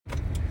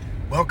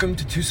Welcome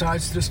to Two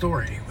Sides to the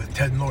Story with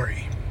Ted and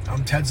Lori.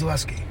 I'm Ted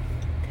Zaleski.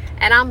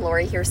 And I'm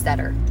Lori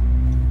Hierstetter.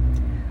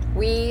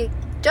 We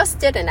just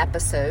did an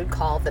episode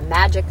called The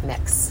Magic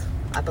Mix.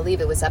 I believe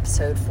it was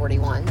episode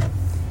 41.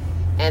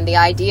 And the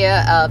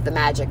idea of the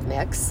Magic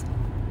Mix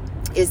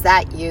is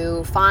that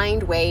you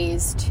find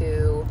ways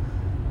to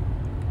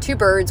two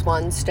birds,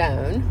 one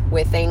stone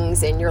with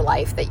things in your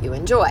life that you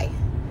enjoy.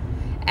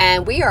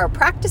 And we are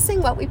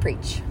practicing what we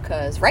preach,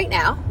 because right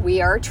now we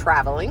are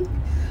traveling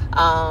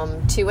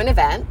to an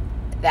event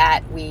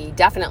that we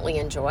definitely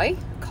enjoy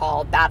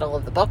called Battle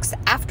of the Books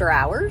After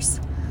Hours,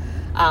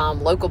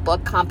 local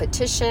book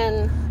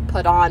competition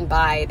put on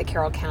by the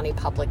Carroll County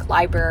Public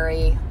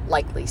Library,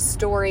 Likely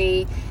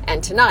Story,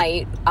 and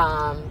tonight,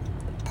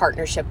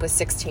 partnership with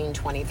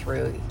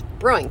 1623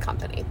 Brewing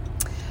Company.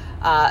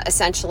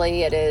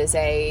 Essentially, it is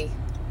a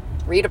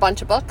read a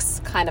bunch of books,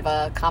 kind of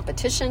a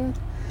competition,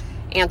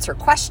 answer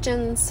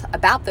questions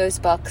about those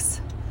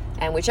books,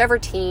 and whichever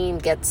team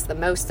gets the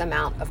most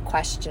amount of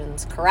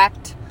questions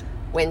correct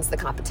wins the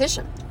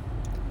competition.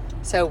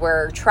 So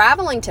we're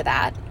traveling to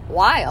that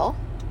while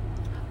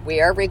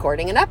we are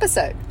recording an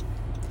episode.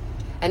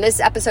 And this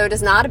episode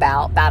is not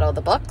about Battle of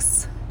the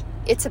Books.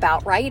 It's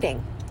about writing,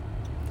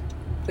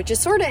 which is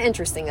sort of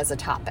interesting as a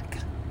topic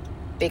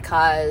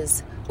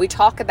because we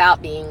talk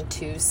about being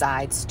two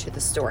sides to the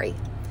story.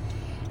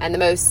 And the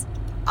most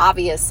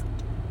obvious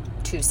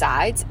two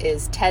sides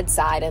is Ted's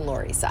side and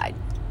Lori's side.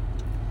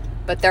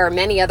 But there are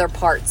many other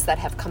parts that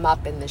have come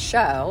up in the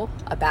show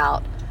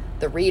about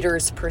the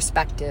reader's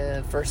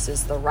perspective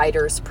versus the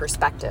writer's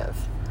perspective.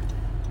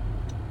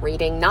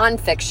 Reading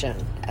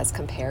nonfiction as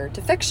compared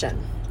to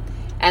fiction.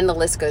 And the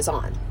list goes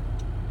on.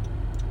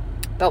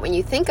 But when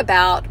you think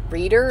about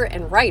reader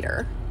and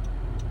writer,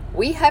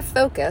 we have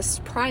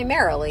focused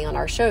primarily on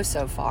our show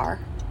so far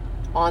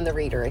on the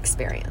reader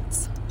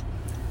experience.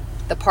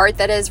 The part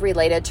that is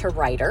related to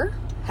writer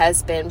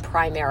has been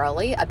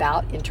primarily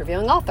about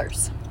interviewing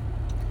authors.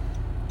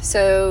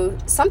 So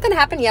something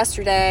happened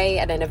yesterday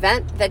at an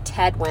event that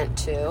Ted went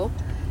to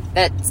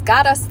that's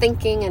got us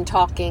thinking and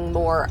talking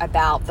more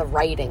about the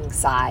writing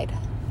side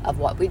of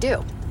what we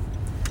do.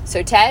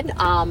 So Ted,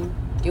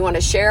 you want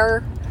to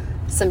share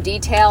some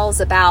details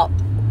about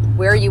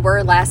where you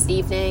were last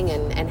evening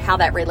and how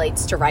that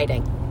relates to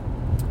writing?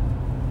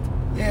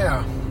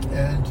 Yeah,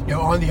 and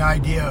on the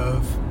idea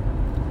of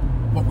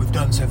what we've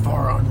done so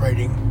far on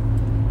writing,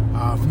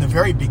 from the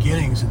very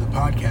beginnings of the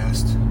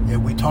podcast,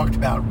 we talked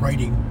about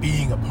writing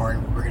being a part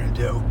of what we're going to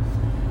do.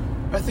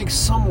 I think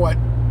somewhat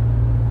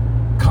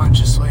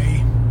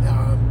consciously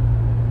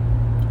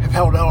have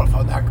held off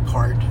on that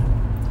part,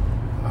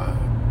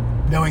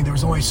 knowing there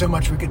was only so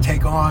much we could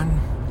take on,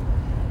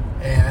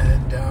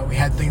 and we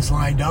had things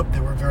lined up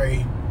that were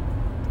very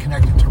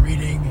connected to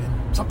reading,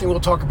 and something we'll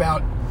talk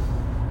about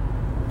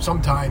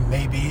sometime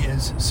maybe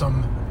is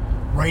some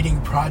writing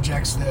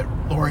projects that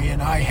Lori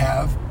and I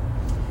have.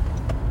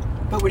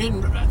 But we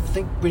didn't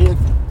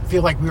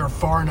feel like we were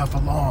far enough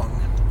along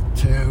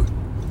to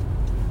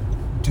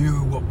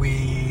do what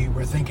we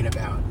were thinking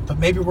about. But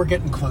maybe we're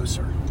getting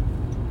closer.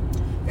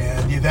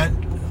 And the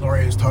event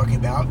Lori was talking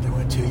about, they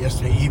went to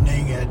yesterday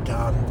evening at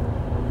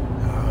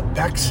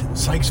Beck's in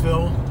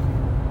Sykesville.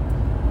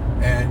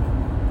 And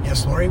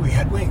yes, Lori, we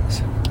had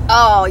wings.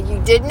 Oh, you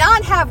did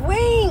not have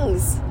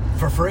wings.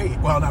 For free.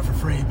 Well, not for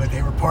free, but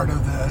they were part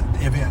of the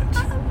event.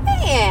 Oh,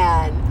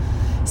 man.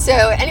 So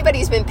anybody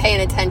who's been paying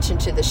attention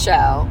to the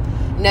show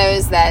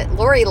knows that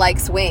Lori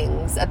likes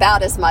wings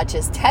about as much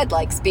as Ted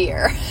likes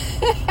beer.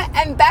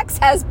 And Bex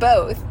has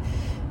both.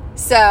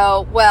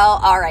 So,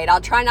 well, all right,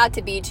 I'll try not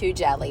to be too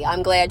jelly.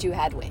 I'm glad you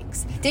had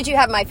wings. Did you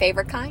have my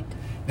favorite kind?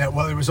 Yeah,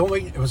 well, it was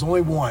only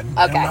one.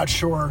 Okay. I'm not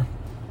sure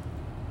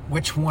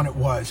which one it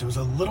was. It was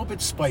a little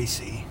bit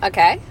spicy.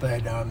 Okay.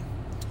 But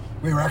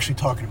we were actually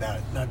talking about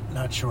it.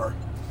 Not sure.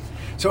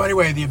 So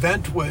anyway, the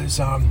event was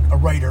a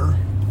writer,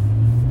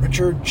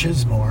 Richard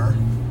Chismar.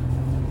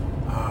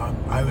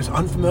 I was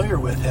unfamiliar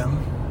with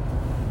him.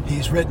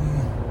 He's written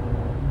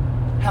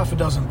half a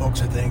dozen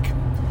books, I think.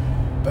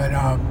 But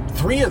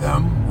 3 of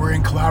them were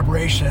in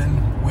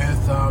collaboration with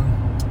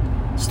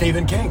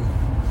Stephen King.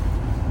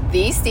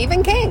 The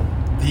Stephen King.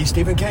 The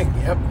Stephen King,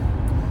 yep.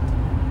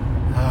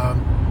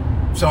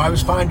 So I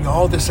was finding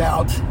all this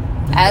out.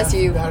 As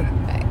you...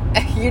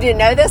 You didn't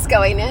know this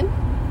going in?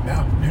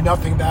 No, knew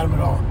nothing about him at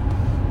all.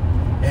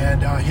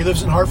 And he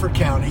lives in Harford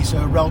County,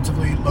 so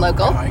relatively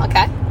local guy.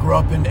 Okay. Grew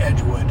up in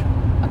Edgewood.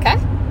 Okay.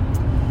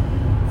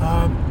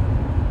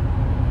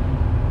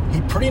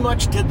 He pretty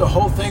much did the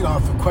whole thing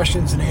off of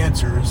questions and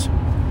answers,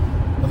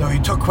 although he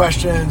took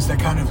questions that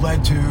kind of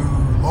led to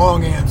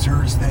long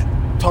answers that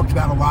talked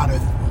about a lot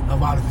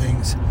of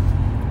things,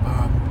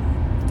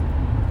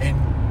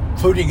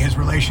 including his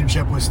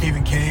relationship with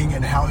Stephen King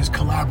and how his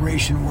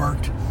collaboration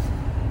worked.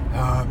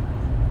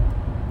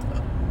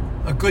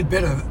 A good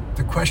bit of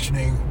the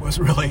questioning was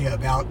really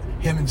about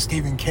him and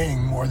Stephen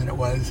King more than it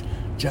was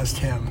just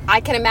him.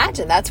 I can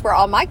imagine. That's where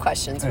all my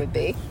questions would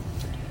be.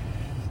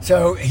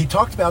 So he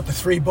talked about the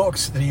 3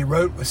 books that he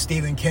wrote with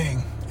Stephen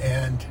King.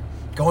 And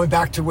going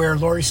back to where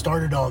Lori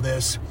started all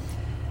this,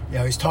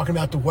 He's talking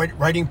about the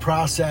writing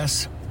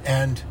process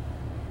and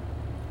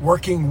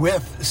working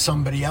with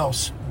somebody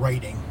else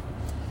writing,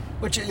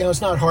 which,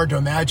 it's not hard to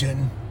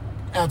imagine,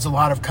 adds a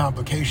lot of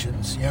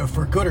complications,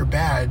 for good or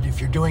bad. If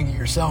you're doing it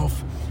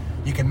yourself,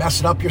 you can mess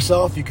it up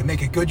yourself, you can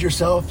make it good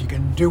yourself, you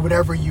can do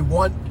whatever you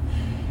want,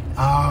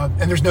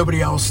 and there's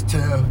nobody else to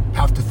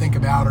have to think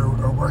about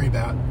or worry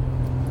about.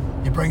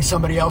 You bring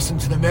somebody else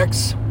into the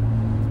mix,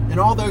 and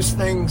all those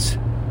things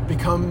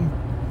become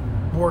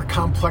more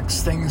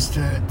complex things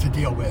to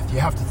deal with. You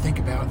have to think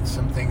about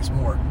some things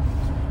more.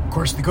 Of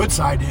course, the good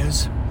side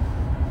is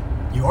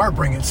you are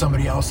bringing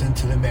somebody else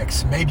into the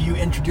mix. Maybe you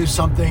introduce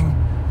something,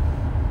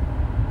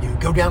 you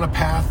go down a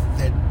path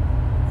that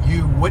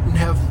you wouldn't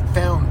have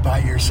found by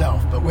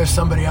yourself, but with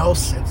somebody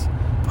else, it's,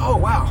 oh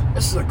wow,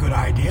 this is a good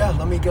idea,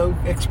 let me go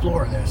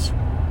explore this.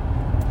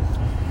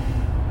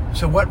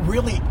 So what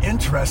really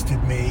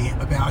interested me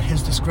about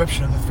his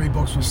description of the 3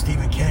 books with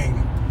Stephen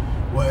King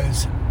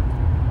was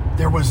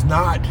there was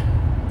not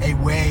a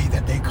way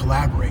that they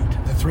collaborate.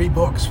 The 3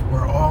 books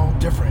were all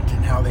different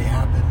in how they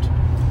happened.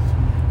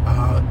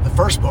 The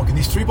first book, and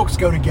these 3 books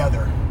go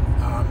together.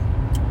 I'm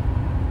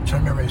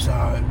trying to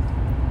remember,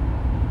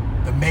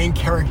 the main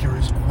character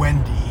is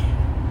Wendy.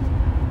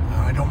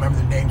 I don't remember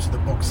the names of the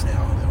books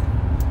now,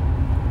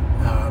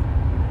 though.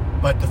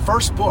 But the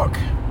first book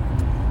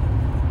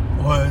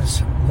was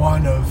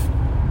one of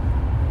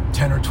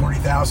 10 or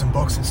 20,000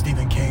 books that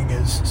Stephen King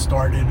has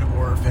started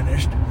or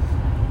finished.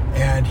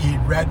 And he'd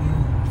written,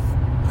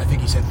 I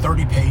think he said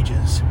 30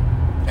 pages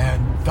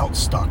and felt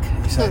stuck.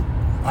 He said,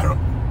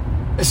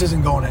 this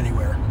isn't going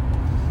anywhere.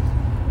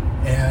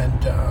 And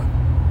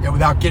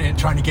without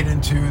trying to get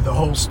into the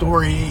whole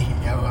story,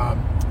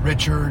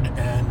 Richard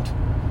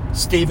and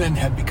Stephen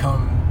had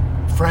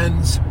become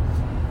friends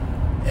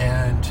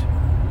and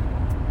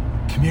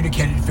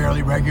communicated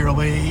fairly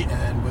regularly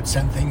and would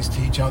send things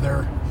to each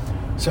other.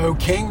 So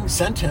King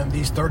sent him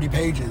these 30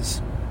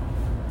 pages,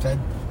 said,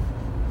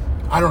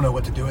 I don't know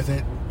what to do with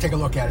it. Take a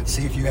look at it,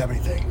 see if you have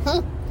anything.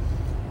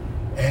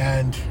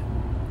 And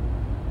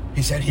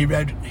he said he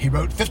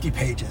wrote 50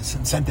 pages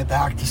and sent it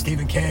back to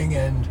Stephen King,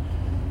 and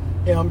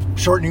I'm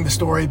shortening the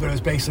story, but it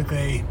was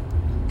basically,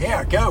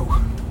 go.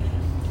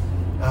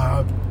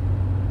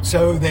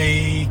 So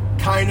they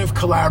kind of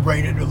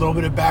collaborated, a little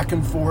bit of back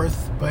and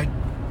forth, but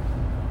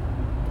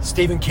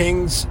Stephen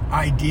King's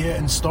idea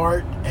and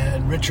start,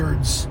 and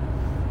Richard's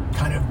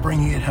kind of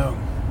bringing it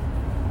home.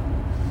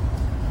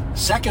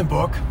 Second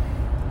book,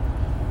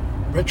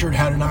 Richard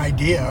had an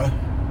idea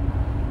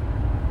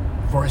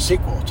for a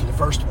sequel to the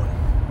first one.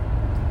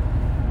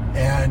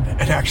 And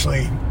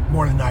actually,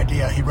 more than an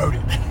idea, he wrote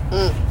it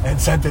and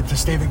sent it to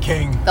Stephen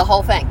King. The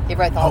whole thing? He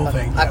wrote the whole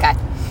thing? Yeah.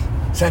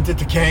 Okay. Sent it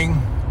to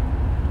King,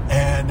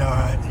 and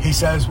he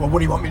says, well, what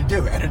do you want me to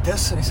do? Edit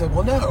this? And he said,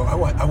 well, no,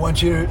 I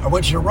want you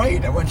to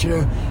write. I want you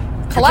to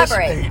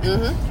collaborate.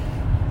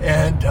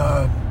 And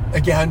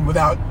again,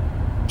 without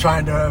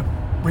trying to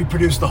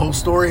reproduce the whole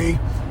story,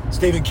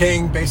 Stephen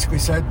King basically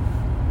said,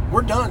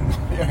 we're done.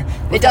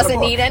 It doesn't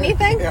need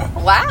anything? Yeah.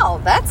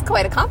 Wow, that's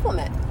quite a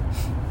compliment.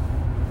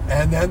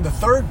 And then the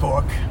third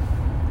book,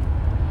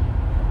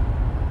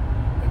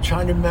 I'm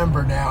trying to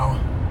remember now.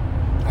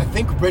 I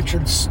think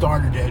Richard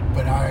started it,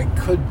 but I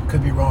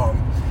could be wrong.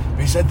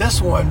 But he said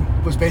this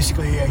one was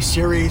basically a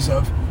series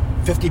of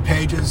 50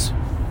 pages,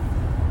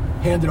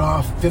 handed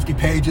off, 50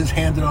 pages,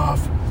 handed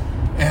off.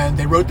 And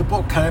they wrote the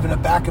book kind of in a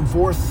back and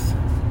forth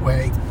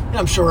way. And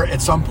I'm sure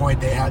at some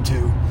point they had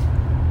to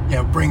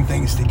bring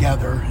things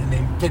together, and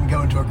they didn't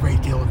go into a great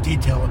deal of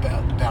detail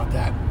about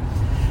that.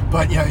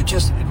 But it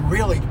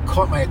really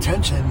caught my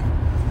attention.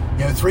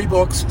 3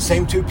 books,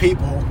 same 2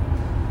 people,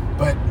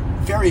 but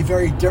very,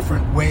 very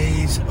different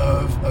ways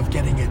of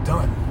getting it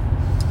done.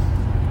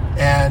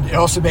 And it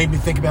also made me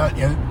think about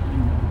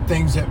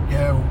things that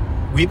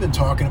we've been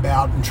talking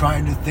about and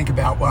trying to think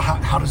about, well,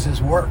 how does this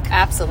work?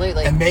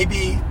 Absolutely. And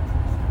maybe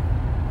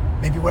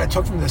what I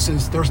took from this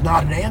is there's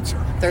not an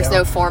answer. There's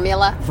no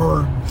formula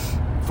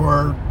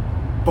for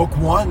book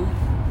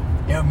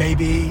 1.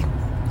 Maybe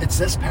it's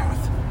this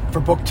path. For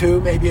book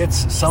 2, maybe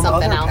it's something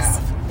other else.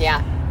 Path.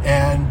 Yeah.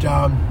 And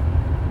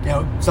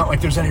it's not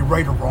like there's any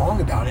right or wrong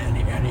about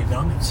any of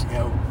them. It's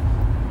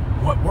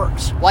what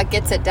works, what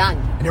gets it done.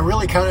 And it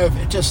really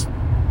it just,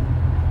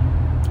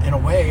 in a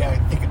way, I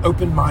think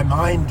opened my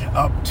mind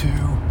up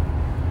to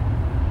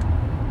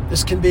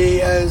this can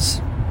be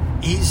as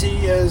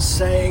easy as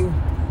saying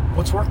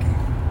what's working.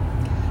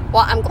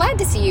 Well, I'm glad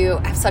to see you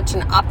have such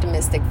an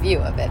optimistic view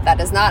of it.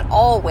 That is not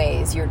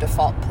always your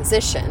default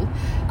position.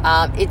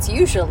 It's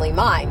usually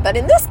mine. But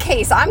in this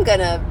case, I'm going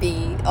to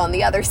be on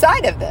the other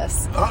side of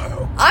this.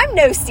 Uh-oh. I'm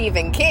no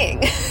Stephen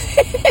King,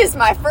 is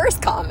my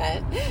first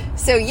comment.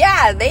 So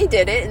yeah, they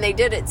did it, and they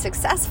did it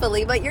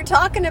successfully, but you're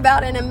talking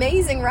about an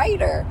amazing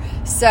writer.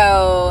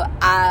 So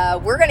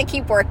we're going to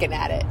keep working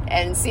at it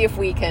and see if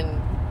we can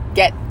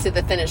get to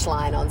the finish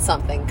line on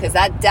something, because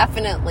that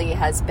definitely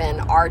has been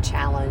our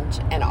challenge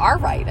in our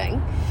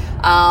writing.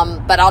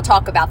 But I'll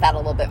talk about that a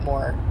little bit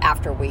more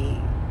after we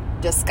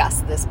discuss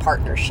this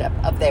partnership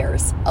of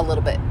theirs a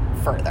little bit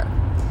further.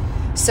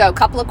 So, a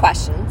couple of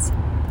questions.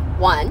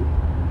 One,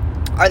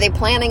 are they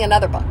planning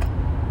another book?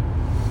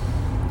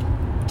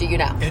 Do you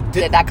know?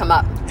 Did that come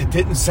up? It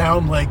didn't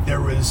sound like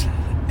there was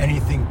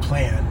anything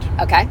planned.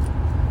 Okay.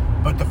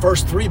 But the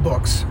first 3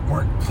 books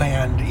weren't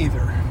planned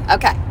either.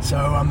 Okay. So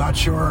I'm not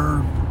sure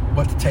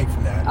what to take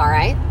from that. All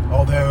right.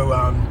 Although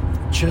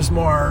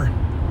Chizmar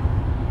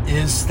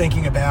is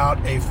thinking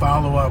about a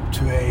follow-up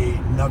to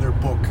another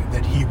book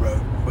that he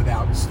wrote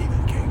without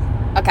Stephen King.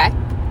 Okay.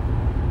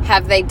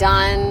 Have they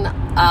done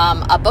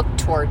a book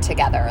tour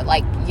together?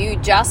 Like, you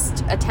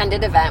just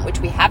attended an event, which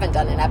we haven't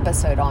done an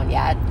episode on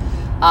yet,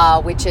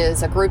 which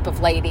is a group of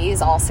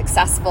ladies, all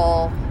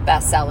successful,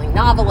 best-selling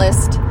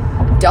novelists.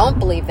 Don't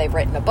believe they've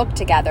written a book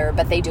together,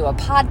 but they do a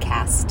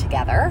podcast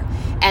together,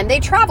 and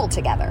they travel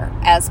together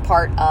as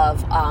part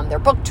of their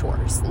book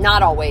tours.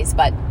 Not always,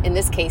 but in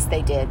this case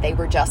they did. They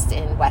were just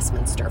in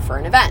Westminster for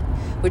an event,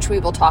 which we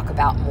will talk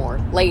about more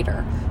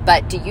later.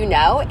 But do you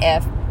know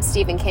if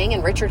Stephen King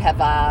and Richard have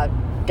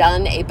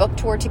done a book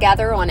tour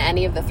together on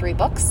any of the 3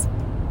 books?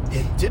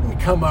 It didn't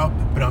come up,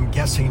 but I'm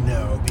guessing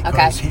no,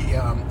 because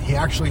he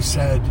actually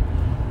said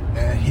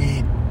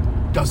he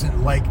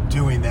doesn't like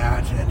doing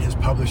that, and his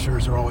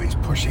publishers are always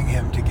pushing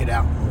him to get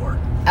out more.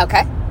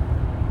 Okay.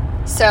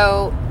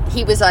 So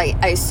he was, I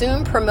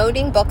assume,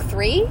 promoting book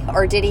 3,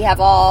 or did he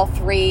have all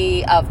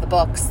 3 of the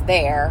books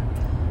there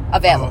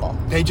available?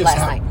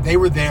 They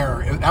were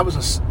there.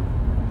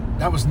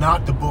 That was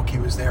not the book he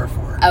was there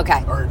for.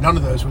 Okay. Or none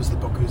of those was the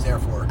book he was there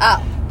for.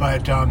 Oh.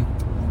 But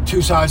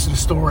Two Sides of the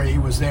Story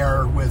was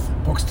there with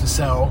books to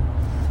sell,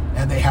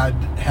 and they had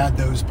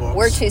those books.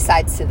 We're 2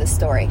 sides to the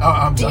story.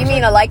 Do you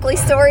mean a likely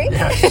story?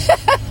 Yes.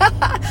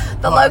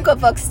 The local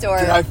bookstore.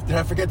 Did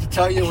I forget to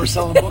tell you we're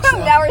selling books now?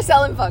 Now we're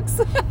selling books.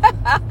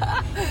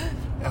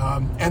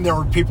 And there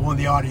were people in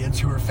the audience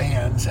who were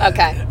fans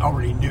and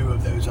already knew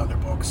of those other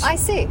books. I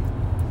see.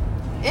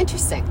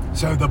 Interesting.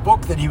 So the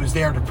book that he was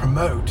there to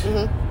promote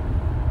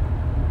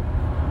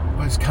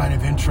was kind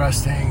of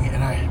interesting,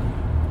 and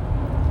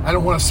I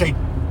don't want to say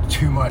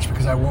too much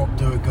because I won't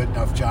do a good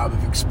enough job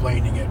of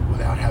explaining it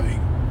without having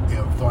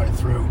thought it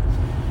through.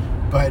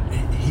 But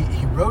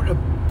he wrote a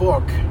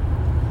book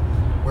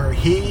where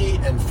he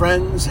and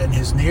friends and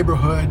his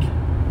neighborhood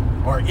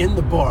are in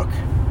the book,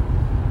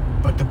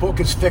 but the book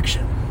is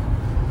fiction.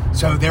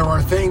 So there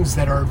are things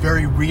that are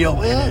very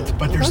real in it,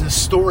 but there's this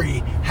story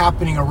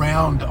happening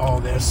around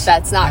all this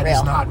that's not real.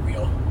 Is not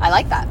real. I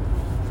like that.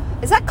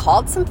 Is that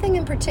called something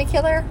in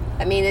particular?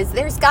 I mean,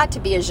 there's got to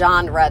be a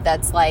genre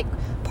that's like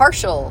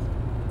partial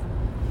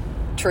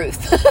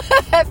truth.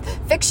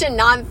 Fiction,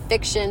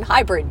 non-fiction,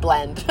 hybrid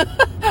blend.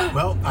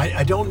 Well,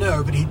 I don't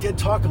know, but he did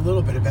talk a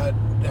little bit about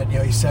that.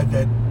 He said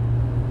that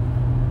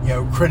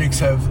critics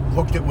have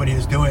looked at what he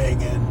was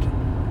doing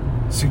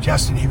and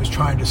suggested he was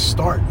trying to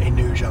start a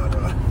new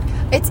genre.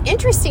 It's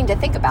interesting to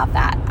think about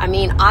that. I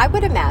mean, I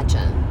would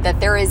imagine that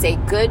there is a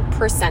good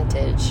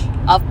percentage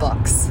of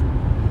books,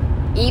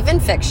 even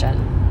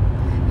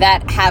fiction,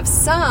 that have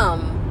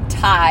some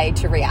tie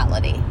to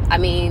reality. I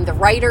mean, the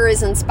writer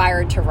is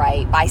inspired to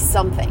write by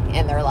something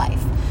in their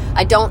life.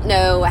 I don't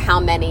know how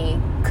many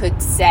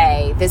could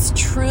say this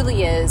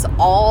truly is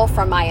all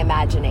from my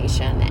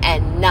imagination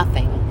and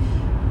nothing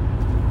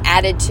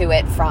added to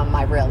it from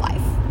my real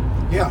life.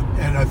 Yeah,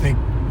 and I think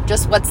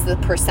just what's the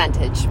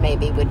percentage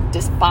maybe would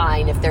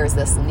define if there's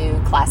this new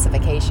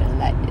classification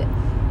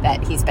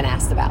that he's been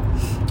asked about.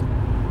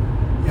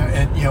 Yeah,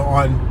 and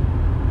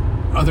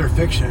on other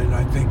fiction,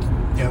 I think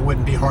it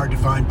wouldn't be hard to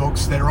find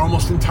books that are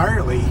almost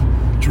entirely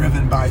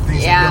driven by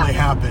things that really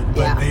happened,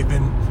 but they've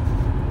been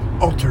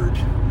altered.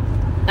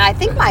 And I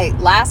think my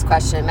last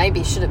question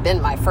maybe should have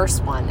been my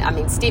first one. I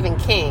mean, Stephen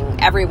King,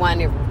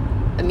 everyone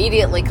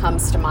immediately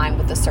comes to mind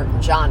with a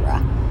certain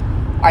genre.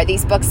 Are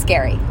these books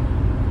scary?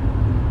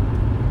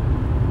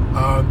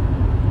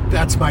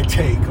 That's my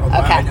take. Although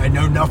I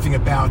know nothing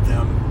about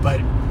them,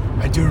 but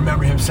I do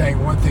remember him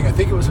saying one thing. I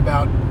think it was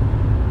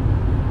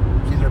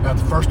either about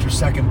the first or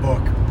second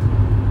book,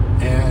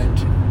 and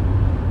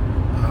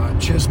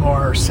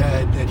Chizmar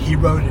said that he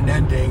wrote an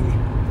ending,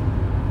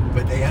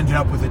 but they ended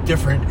up with a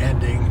different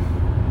ending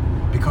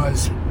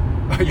because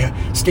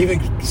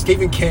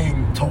Stephen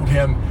King told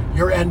him,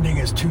 your ending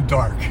is too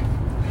dark.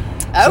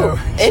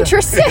 Oh,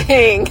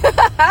 interesting.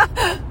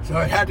 So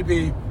it had to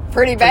be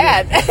pretty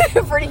bad.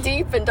 Pretty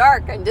deep and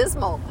dark and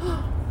dismal.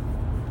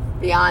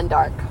 Beyond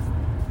dark.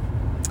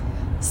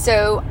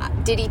 So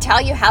did he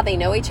tell you how they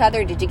know each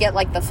other? Did you get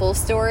like the full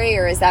story,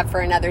 or is that for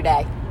another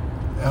day?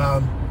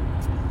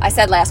 I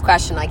said last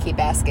question, I keep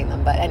asking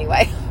them, but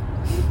anyway.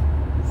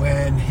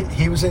 When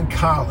he was in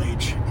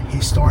college, he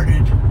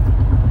started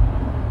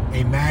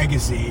a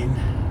magazine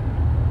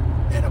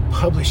and a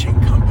publishing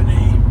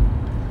company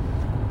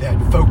that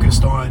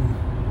focused on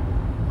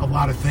a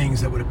lot of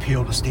things that would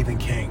appeal to Stephen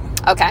King.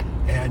 Okay.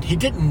 And he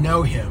didn't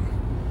know him,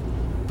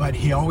 but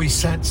he always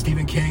sent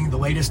Stephen King the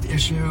latest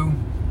issue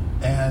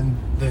and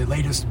the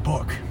latest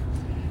book.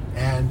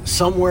 And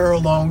somewhere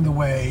along the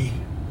way,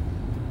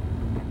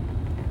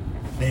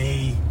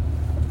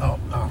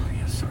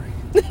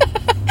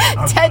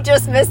 Ted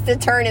just missed a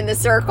turn in the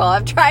circle.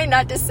 I'm trying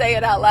not to say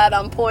it out loud.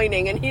 I'm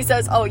pointing, and he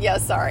says, "Oh, yeah,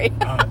 sorry."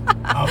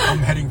 I'm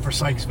heading for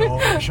Sykesville.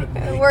 I shouldn't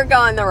be. We're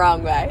going the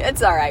wrong way.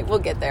 It's all right. We'll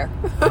get there.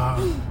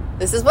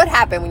 This is what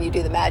happened when you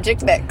do the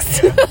magic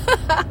mix.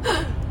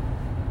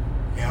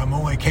 Yeah, I'm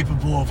only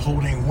capable of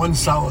holding one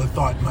solid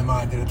thought in my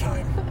mind at a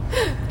time.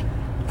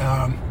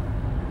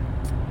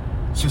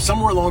 So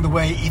somewhere along the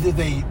way, either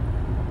they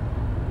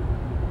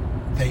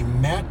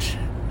met,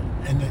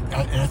 and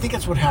I think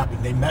that's what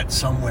happened. They met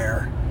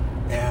somewhere,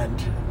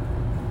 and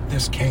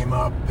this came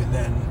up, and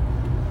then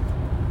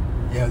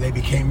they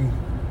became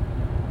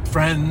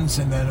friends,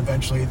 and then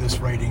eventually this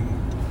writing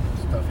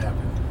stuff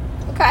happened.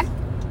 Okay,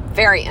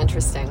 very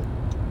interesting.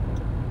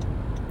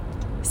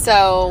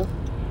 So,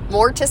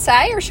 more to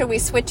say, or should we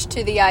switch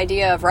to the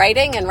idea of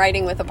writing and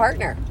writing with a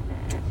partner?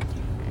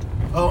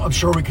 Oh, I'm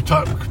sure we could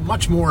talk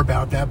much more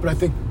about that, but I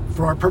think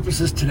for our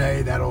purposes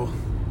today, that'll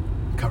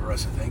cover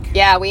us, I think.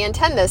 Yeah, we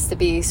intend this to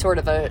be sort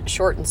of a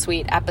short and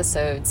sweet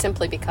episode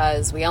simply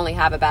because we only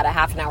have about a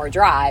half an hour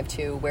drive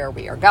to where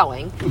we are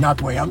going. Not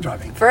the way I'm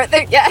driving.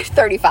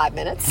 35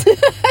 minutes.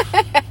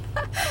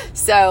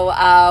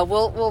 So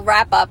we'll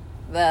wrap up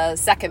the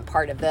second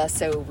part of this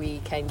so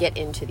we can get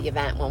into the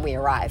event when we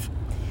arrive.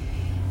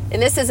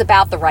 And this is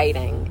about the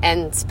writing,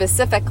 and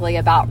specifically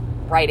about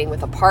writing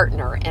with a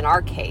partner in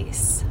our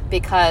case,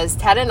 because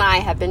Ted and I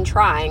have been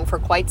trying for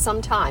quite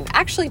some time,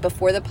 actually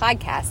before the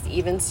podcast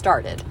even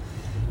started,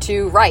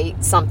 to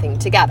write something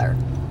together.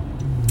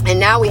 And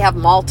now we have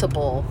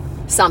multiple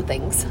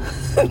somethings.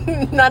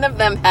 None of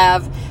them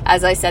have,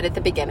 as I said at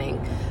the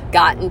beginning,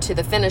 gotten to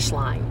the finish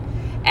line.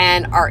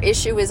 And our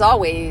issue is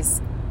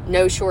always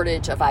no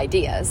shortage of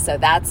ideas. So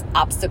that's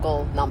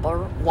obstacle number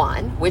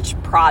one.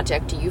 Which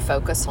project do you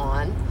focus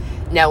on,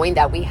 knowing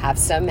that we have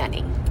so many?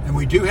 And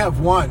we do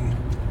have one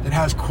that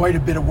has quite a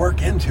bit of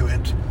work into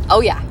it.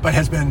 Oh, yeah. But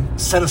has been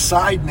set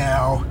aside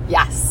now.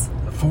 Yes.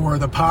 For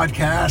the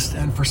podcast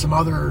and for some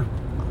other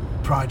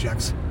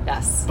projects.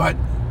 Yes. But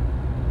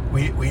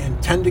we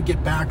intend to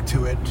get back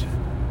to it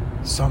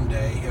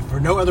someday. If for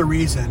no other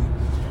reason,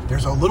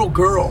 there's a little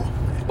girl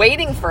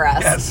waiting for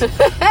us. Yes.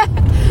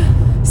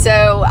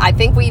 So I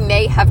think we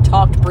may have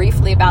talked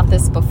briefly about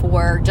this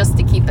before. Just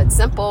to keep it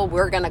simple,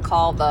 we're going to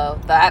call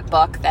that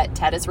book that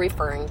Ted is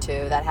referring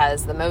to, that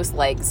has the most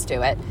legs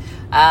to it,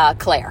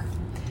 Claire.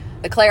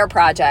 The Claire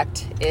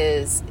project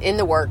is in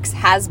the works,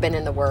 has been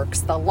in the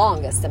works the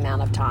longest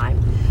amount of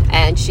time.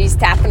 And she's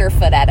tapping her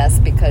foot at us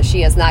because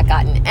she has not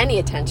gotten any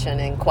attention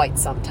in quite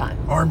some time.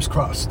 Arms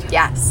crossed.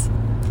 Yes.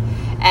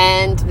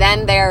 And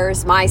then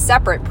there's my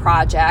separate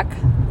project.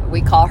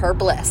 We call her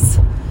Bliss.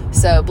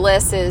 So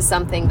Bliss is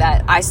something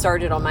that I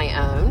started on my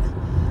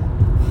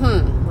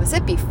own. Was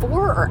it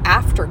before or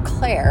after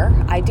Claire?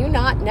 I do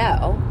not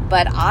know.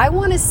 But I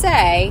want to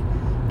say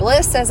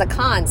Bliss as a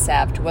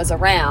concept was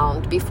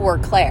around before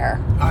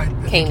Claire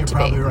came to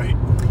be. You're probably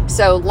right.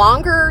 So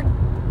longer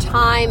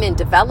time in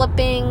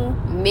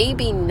developing,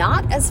 maybe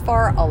not as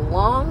far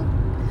along,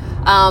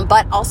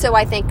 but also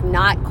I think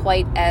not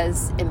quite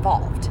as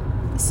involved.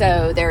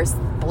 So there's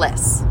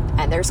Bliss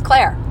and there's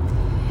Claire.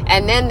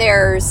 And then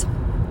there's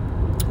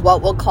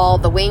what we'll call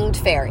the Winged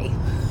Fairy.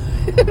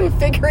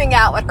 Figuring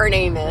out what her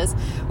name is.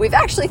 We've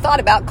actually thought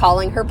about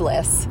calling her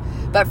Bliss,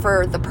 but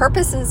for the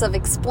purposes of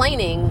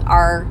explaining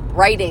our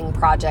writing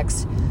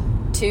projects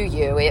to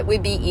you, it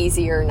would be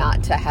easier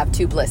not to have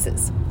two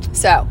Blisses.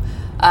 So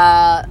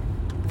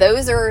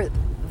those are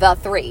the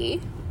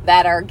three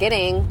that are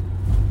getting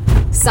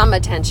some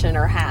attention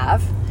or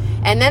have.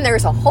 And then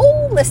there's a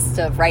whole list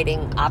of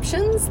writing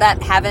options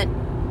that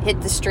haven't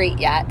hit the street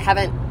yet,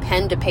 haven't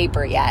penned to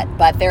paper yet,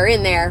 but they're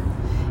in there,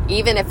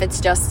 even if it's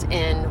just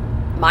in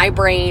my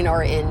brain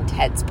or in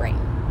Ted's brain.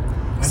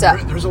 And so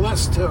there's a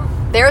list too.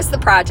 There's the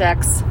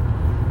projects.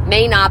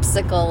 Main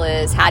obstacle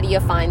is, how do you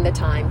find the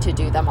time to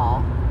do them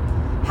all?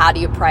 How do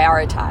you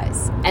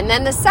prioritize? And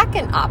then the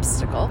second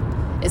obstacle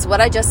is what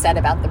I just said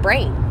about the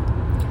brain.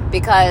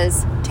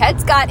 Because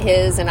Ted's got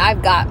his and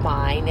I've got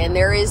mine, and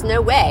there is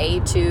no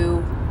way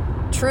to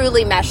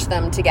truly mesh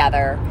them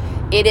together.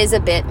 It is a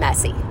bit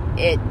messy.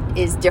 It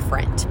is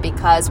different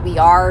because we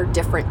are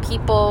different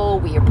people.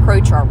 We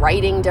approach our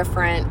writing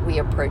different. We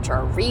approach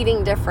our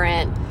reading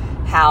different.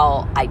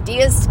 How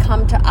ideas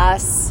come to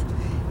us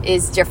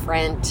is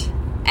different.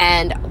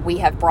 And we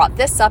have brought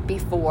this up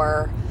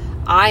before.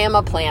 I am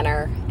a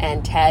planner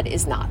and Ted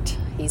is not.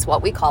 He's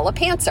what we call a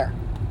pantser,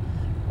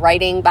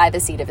 writing by the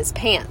seat of his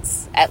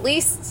pants. At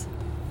least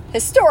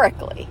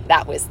historically,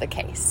 that was the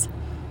case.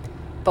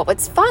 But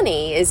what's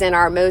funny is in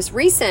our most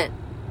recent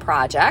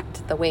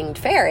project, The Winged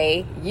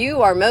Fairy,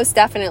 you are most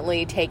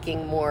definitely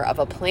taking more of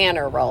a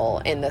planner role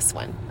in this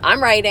one.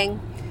 I'm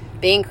writing,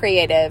 being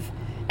creative,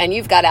 and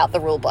you've got out the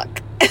rule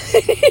book.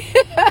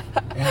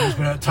 And there's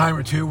been a time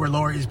or two where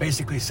Lori's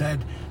basically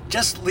said,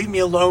 just leave me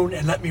alone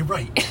and let me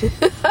write.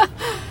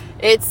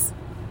 It's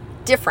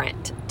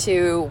different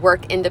to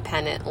work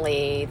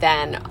independently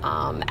than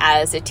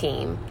as a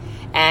team.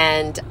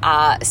 And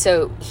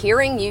so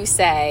hearing you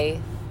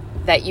say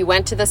that you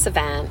went to this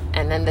event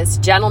and then this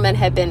gentleman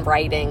had been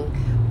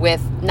writing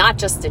with not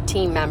just a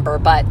team member,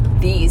 but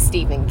the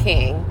Stephen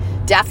King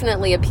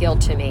definitely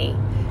appealed to me.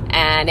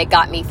 And it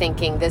got me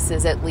thinking this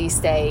is at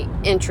least a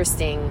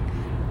interesting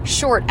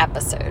short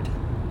episode.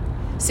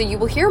 So you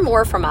will hear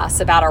more from us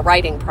about our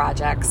writing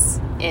projects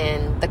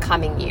in the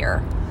coming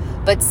year.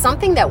 But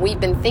something that we've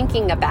been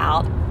thinking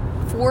about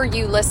for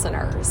you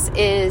listeners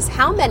is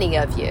how many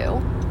of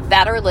you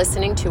that are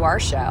listening to our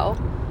show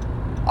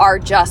are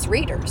just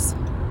readers.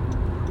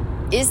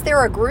 Is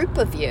there a group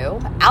of you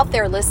out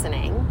there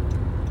listening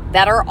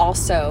that are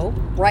also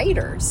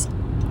writers?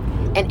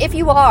 And if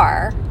you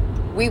are,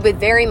 we would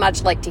very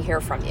much like to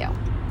hear from you,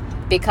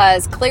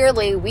 because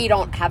clearly we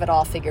don't have it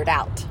all figured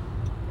out.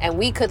 And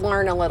we could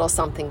learn a little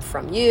something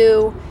from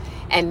you,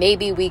 and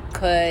maybe we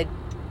could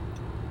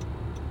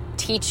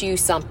teach you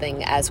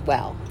something as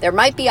well. There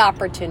might be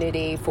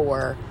opportunity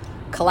for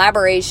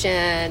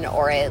collaboration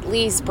or at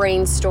least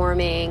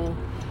brainstorming.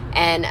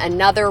 And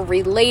another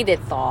related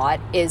thought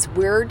is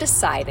we're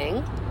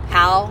deciding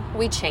how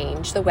we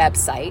change the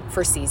website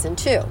for season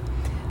 2.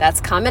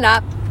 That's coming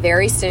up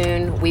very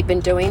soon. We've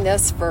been doing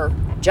this for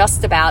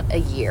just about a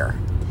year.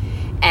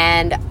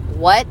 And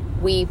what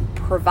we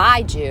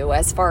provide you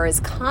as far as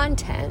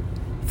content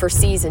for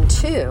season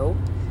 2,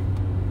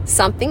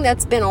 something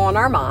that's been on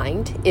our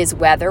mind is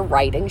whether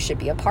writing should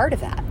be a part of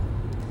that.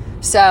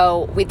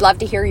 So we'd love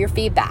to hear your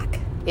feedback.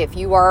 If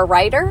you are a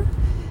writer,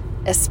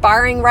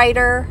 aspiring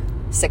writer,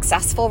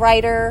 successful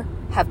writer,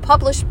 have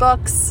published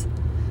books,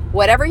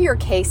 whatever your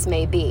case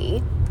may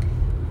be,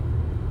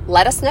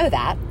 let us know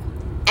that.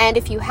 And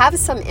if you have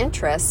some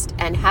interest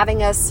in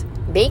having us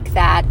make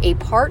that a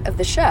part of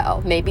the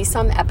show, maybe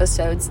some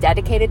episodes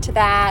dedicated to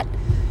that,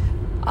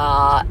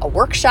 a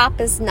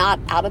workshop is not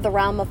out of the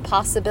realm of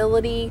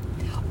possibility,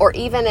 or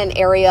even an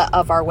area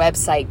of our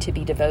website to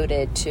be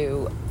devoted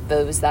to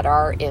those that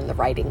are in the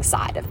writing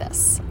side of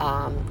this.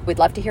 We'd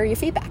love to hear your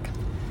feedback.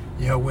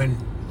 You know, when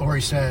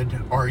Lori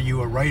said, "Are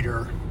you a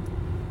writer?"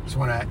 I just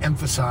want to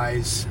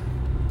emphasize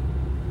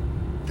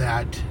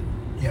that,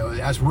 you know,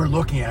 as we're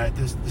looking at it,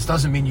 this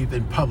doesn't mean you've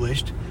been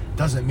published,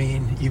 doesn't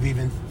mean you've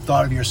even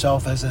thought of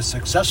yourself as a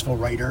successful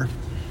writer.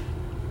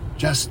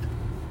 Just,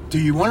 do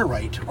you want to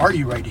write? Are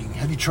you writing?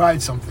 Have you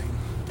tried something?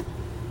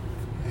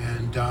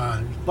 And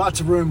lots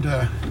of room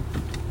to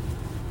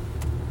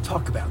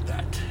talk about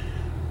that.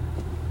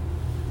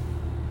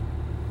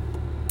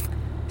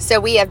 So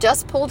we have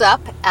just pulled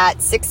up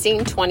at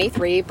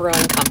 1623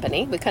 Brewing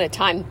Company. We couldn't have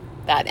timed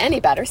that any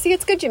better. See,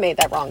 it's good you made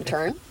that wrong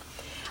turn.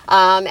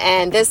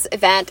 And this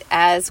event,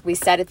 as we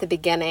said at the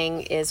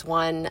beginning, is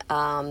one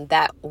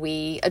that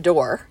we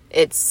adore.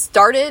 It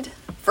started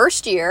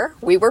first year.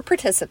 We were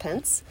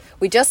participants.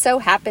 We just so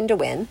happened to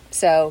win.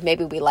 So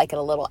maybe we like it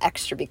a little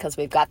extra because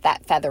we've got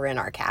that feather in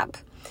our cap.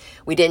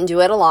 We didn't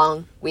do it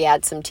alone. We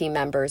had some team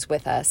members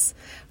with us.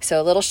 So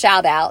a little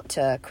shout out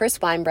to Chris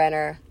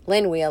Weinbrenner,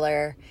 Lynn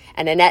Wheeler,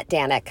 and Annette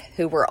Danick,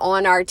 who were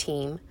on our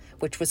team,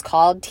 which was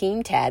called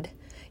Team TED,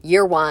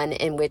 year 1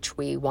 in which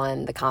we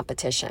won the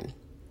competition.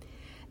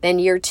 Then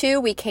year 2,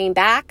 we came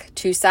back.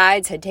 2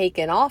 sides had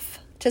taken off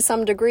to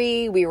some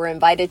degree. We were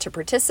invited to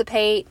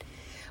participate.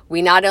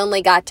 We not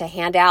only got to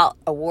hand out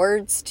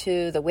awards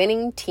to the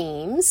winning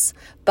teams,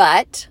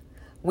 but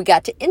we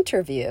got to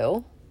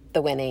interview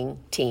the winning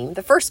team,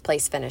 the first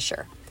place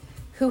finisher,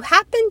 who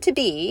happened to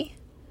be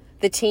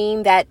the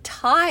team that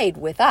tied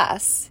with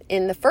us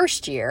in the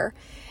first year,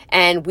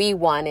 and we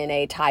won in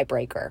a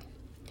tiebreaker.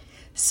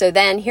 So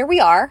then here we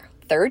are,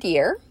 3rd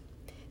year,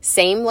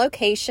 same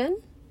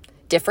location,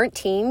 different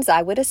teams,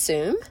 I would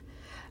assume.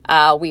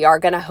 We are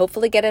going to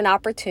hopefully get an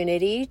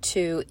opportunity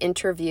to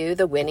interview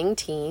the winning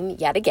team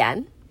yet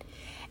again.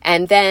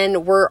 And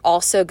then we're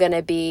also going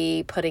to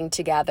be putting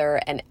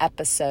together an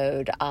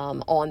episode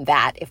on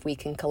that if we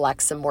can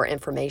collect some more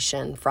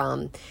information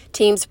from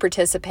teams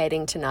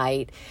participating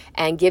tonight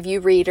and give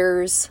you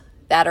readers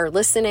that are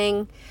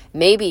listening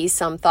maybe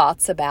some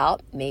thoughts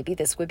about maybe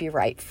this would be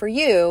right for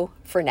you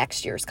for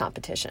next year's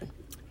competition.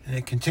 And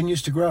it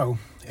continues to grow.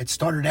 It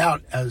started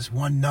out as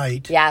one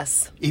night.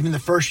 Yes. Even the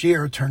first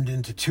year turned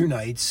into 2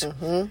 nights.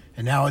 Mm-hmm.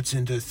 And now it's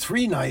into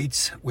 3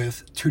 nights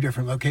with 2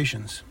 different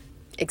locations.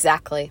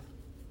 Exactly.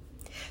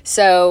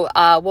 So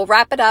we'll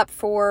wrap it up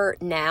for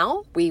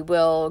now. We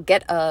will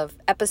get an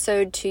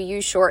episode to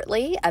you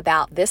shortly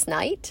about this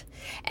night.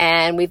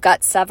 And we've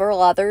got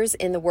several others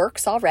in the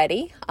works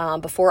already.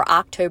 Before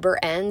October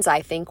ends,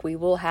 I think we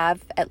will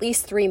have at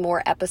least 3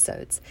 more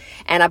episodes.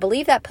 And I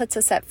believe that puts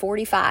us at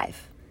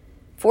 45.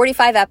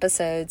 45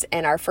 episodes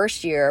in our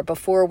first year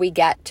before we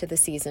get to the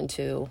season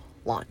 2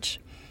 launch.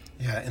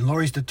 Yeah, and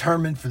Lori's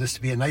determined for this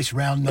to be a nice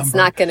round number. It's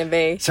not going to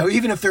be. So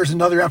even if there's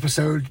another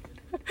episode,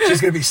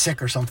 she's going to be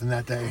sick or something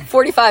that day.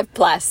 45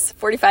 plus,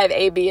 45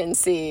 A, B, and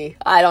C.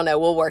 I don't know.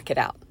 We'll work it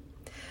out.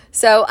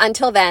 So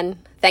until then,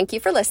 thank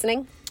you for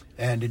listening.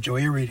 And enjoy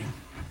your reading.